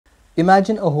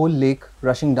Imagine a whole lake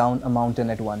rushing down a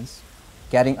mountain at once,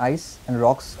 carrying ice and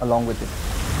rocks along with it.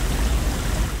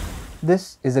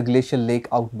 This is a glacial lake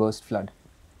outburst flood,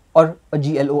 or a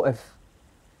GLOF.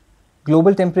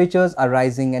 Global temperatures are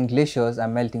rising and glaciers are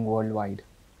melting worldwide,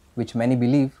 which many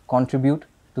believe contribute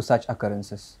to such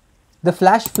occurrences. The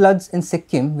flash floods in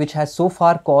Sikkim, which has so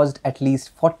far caused at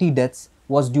least 40 deaths,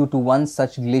 was due to one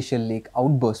such glacial lake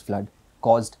outburst flood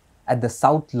caused at the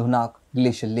South Lhonak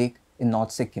glacial lake in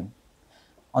North Sikkim.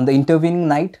 On the intervening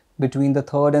night between the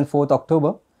 3rd and 4th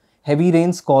October, heavy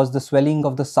rains caused the swelling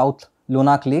of the South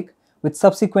Lhonak lake, which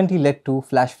subsequently led to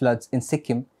flash floods in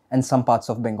Sikkim and some parts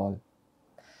of Bengal.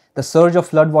 The surge of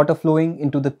floodwater flowing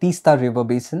into the Teesta River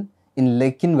basin in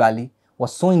Lachen Valley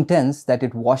was so intense that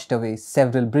it washed away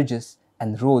several bridges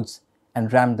and roads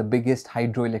and rammed the biggest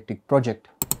hydroelectric project,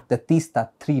 the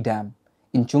Teesta-III Dam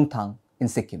in Chungthang in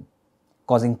Sikkim,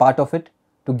 causing part of it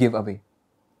to give away.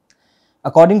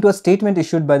 According to a statement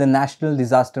issued by the National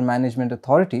Disaster Management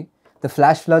Authority, the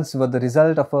flash floods were the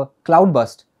result of a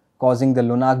cloudburst causing the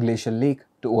Lhonak glacial lake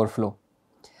to overflow.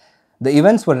 The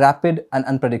events were rapid and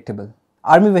unpredictable.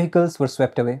 Army vehicles were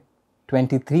swept away,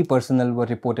 23 personnel were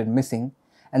reported missing,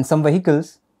 and some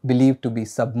vehicles believed to be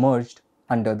submerged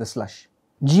under the slush.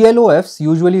 GLOFs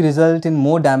usually result in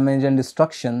more damage and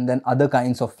destruction than other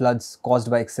kinds of floods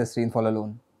caused by excess rainfall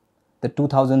alone. The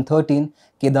 2013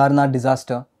 Kedarnath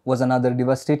disaster was another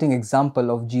devastating example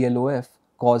of GLOF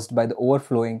caused by the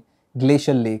overflowing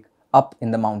glacial lake up in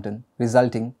the mountain,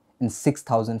 resulting in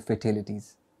 6,000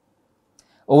 fatalities.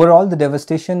 Overall, the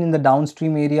devastation in the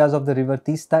downstream areas of the river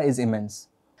Teesta is immense.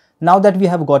 Now that we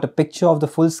have got a picture of the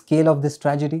full scale of this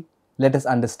tragedy, let us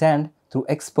understand through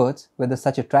experts whether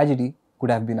such a tragedy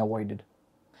could have been avoided.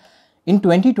 In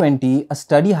 2020, a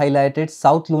study highlighted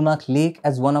South Lhonak Lake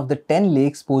as one of the 10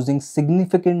 lakes posing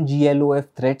significant GLOF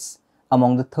threats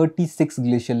among the 36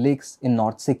 glacial lakes in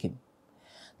North Sikkim.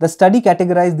 The study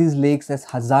categorized these lakes as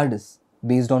hazardous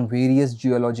based on various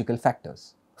geological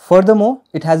factors. Furthermore,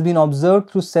 it has been observed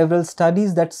through several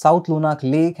studies that South Lhonak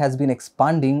Lake has been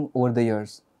expanding over the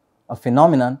years, a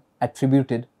phenomenon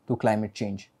attributed to climate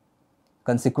change.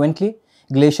 Consequently,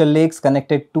 glacial lakes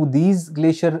connected to these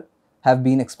glaciers have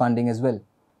been expanding as well.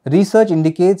 Research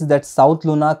indicates that South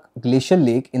Lhonak glacial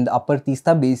lake in the upper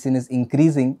Teesta basin is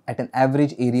increasing at an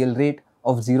average aerial rate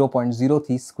of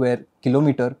 0.03 square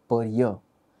kilometer per year.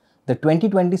 The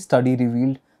 2020 study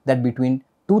revealed that between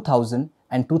 2000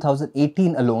 and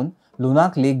 2018 alone,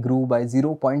 Lhonak Lake grew by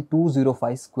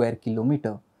 0.205 square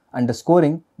kilometer,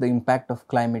 underscoring the impact of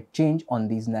climate change on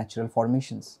these natural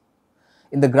formations.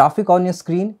 In the graphic on your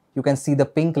screen, you can see the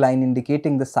pink line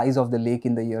indicating the size of the lake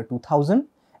in the year 2000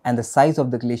 and the size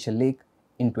of the glacial lake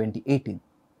in 2018.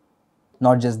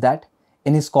 Not just that,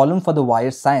 in his column for the Wire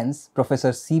Science,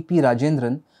 Professor C.P.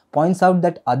 Rajendran points out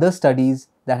that other studies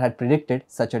that had predicted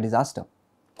such a disaster.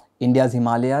 India's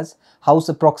Himalayas house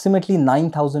approximately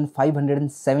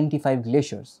 9,575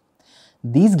 glaciers.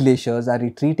 These glaciers are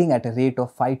retreating at a rate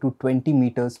of 5 to 20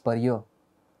 meters per year.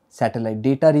 Satellite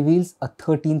data reveals a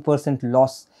 13%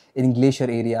 loss in glacier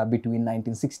area between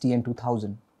 1960 and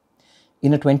 2000.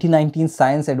 In a 2019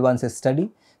 Science Advances study,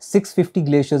 650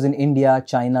 glaciers in India,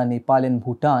 China, Nepal and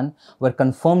Bhutan were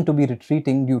confirmed to be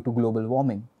retreating due to global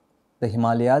warming. The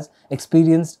Himalayas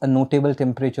experienced a notable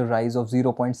temperature rise of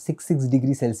 0.66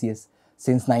 degrees Celsius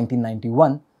since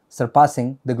 1991,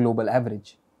 surpassing the global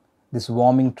average. This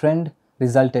warming trend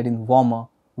resulted in warmer,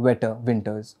 wetter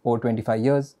winters over 25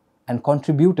 years and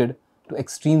contributed to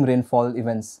extreme rainfall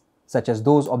events such as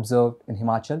those observed in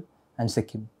Himachal and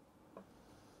Sikkim.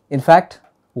 In fact,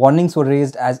 warnings were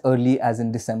raised as early as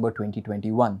in December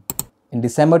 2021. In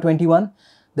December 2021,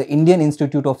 the Indian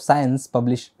Institute of Science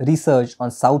published research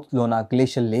on South Lhonak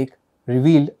glacial lake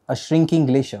revealed a shrinking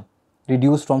glacier,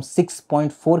 reduced from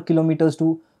 6.4 kilometers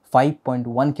to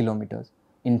 5.1 kilometers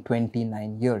in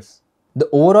 29 years. The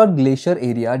overall glacier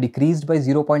area decreased by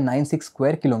 0.96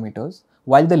 square kilometers,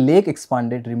 while the lake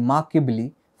expanded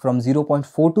remarkably from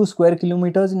 0.42 square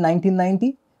kilometers in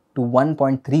 1990 to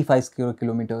 1.35 square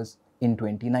kilometers in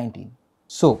 2019.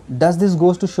 So, does this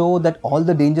goes to show that all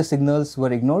the danger signals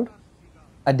were ignored?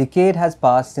 A decade has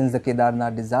passed since the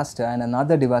Kedarnath disaster, and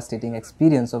another devastating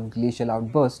experience of glacial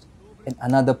outburst in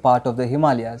another part of the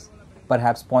Himalayas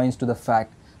perhaps points to the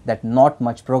fact that not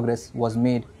much progress was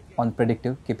made on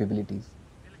predictive capabilities.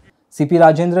 C.P.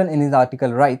 Rajendran in his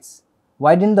article writes,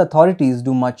 "Why didn't the authorities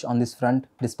do much on this front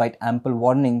despite ample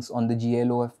warnings on the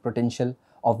GLOF potential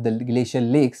of the glacial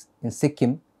lakes in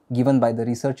Sikkim given by the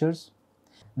researchers?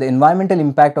 The environmental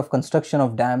impact of construction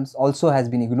of dams also has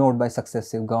been ignored by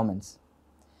successive governments.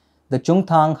 The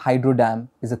Chungthang Hydro Dam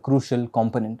is a crucial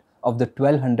component of the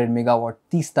 1200 megawatt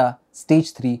Teesta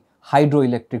Stage 3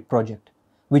 hydroelectric project,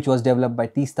 which was developed by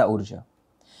Teesta Urja.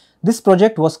 This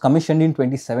project was commissioned in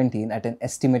 2017 at an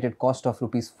estimated cost of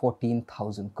Rs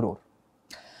 14,000 crore.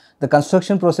 The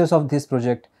construction process of this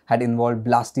project had involved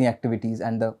blasting activities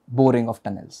and the boring of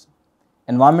tunnels.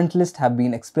 Environmentalists have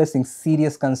been expressing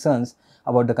serious concerns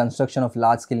about the construction of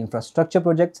large-scale infrastructure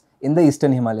projects in the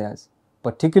eastern Himalayas,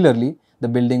 particularly the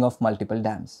building of multiple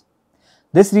dams.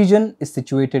 This region is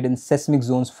situated in seismic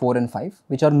zones 4 and 5,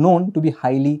 which are known to be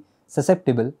highly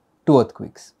susceptible to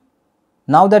earthquakes.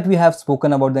 Now that we have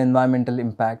spoken about the environmental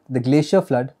impact the glacier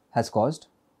flood has caused,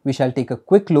 we shall take a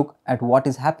quick look at what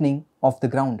is happening off the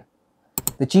ground.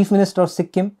 The Chief Minister of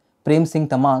Sikkim, Prem Singh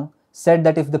Tamang, said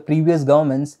that if the previous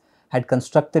governments had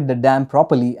constructed the dam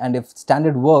properly and if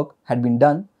standard work had been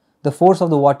done, the force of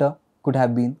the water could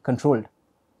have been controlled.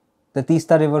 The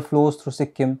Teesta River flows through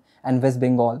Sikkim and West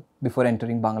Bengal before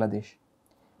entering Bangladesh.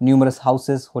 Numerous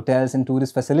houses, hotels and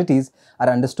tourist facilities are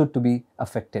understood to be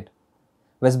affected.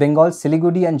 West Bengal's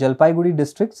Siliguri and Jalpaiguri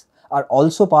districts are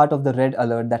also part of the red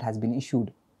alert that has been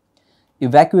issued.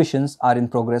 Evacuations are in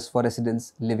progress for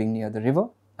residents living near the river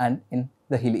and in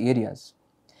the hilly areas.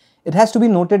 It has to be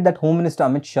noted that Home Minister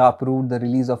Amit Shah approved the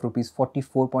release of Rs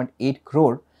 44.8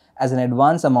 crore as an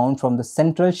advance amount from the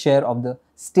central share of the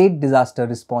State Disaster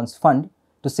Response Fund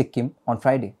to Sikkim on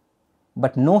Friday.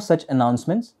 But no such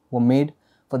announcements were made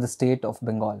for the state of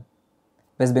Bengal.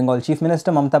 West Bengal Chief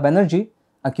Minister Mamata Banerjee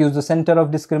accused the Centre of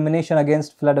Discrimination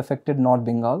against flood-affected North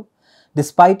Bengal,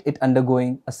 despite it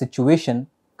undergoing a situation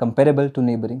comparable to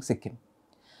neighbouring Sikkim.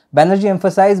 Banerjee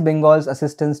emphasized Bengal's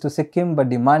assistance to Sikkim but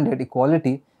demanded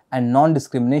equality and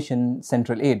non-discrimination in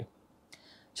central aid.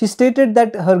 She stated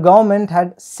that her government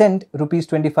had sent Rs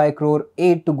 25 crore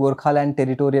aid to Gorkhaland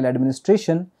Territorial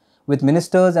Administration, with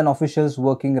ministers and officials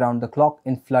working round the clock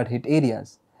in flood-hit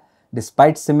areas.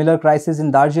 Despite similar crises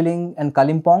in Darjeeling and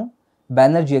Kalimpong,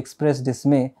 Banerjee expressed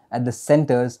dismay at the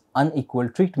centre's unequal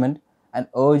treatment and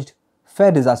urged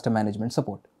fair disaster management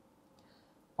support.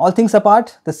 All things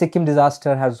apart, the Sikkim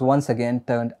disaster has once again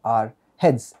turned our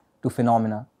heads to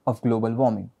phenomena of global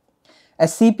warming.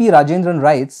 As C.P. Rajendran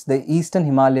writes, the eastern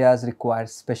Himalayas require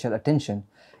special attention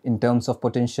in terms of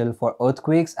potential for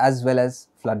earthquakes as well as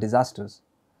flood disasters.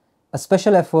 A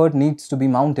special effort needs to be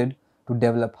mounted to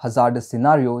develop hazardous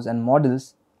scenarios and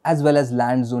models as well as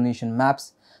land zonation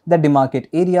maps that demarcate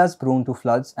areas prone to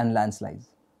floods and landslides.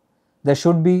 There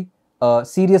should be a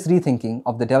serious rethinking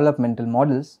of the developmental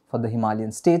models for the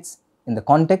Himalayan states in the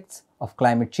context of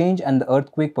climate change and the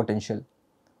earthquake potential,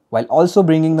 while also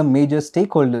bringing the major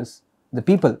stakeholders, the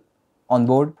people, on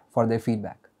board for their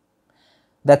feedback.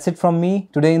 That's it from me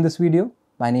today in this video.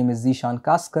 My name is Zishan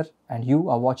Kaskar and you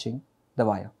are watching The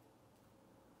Wire.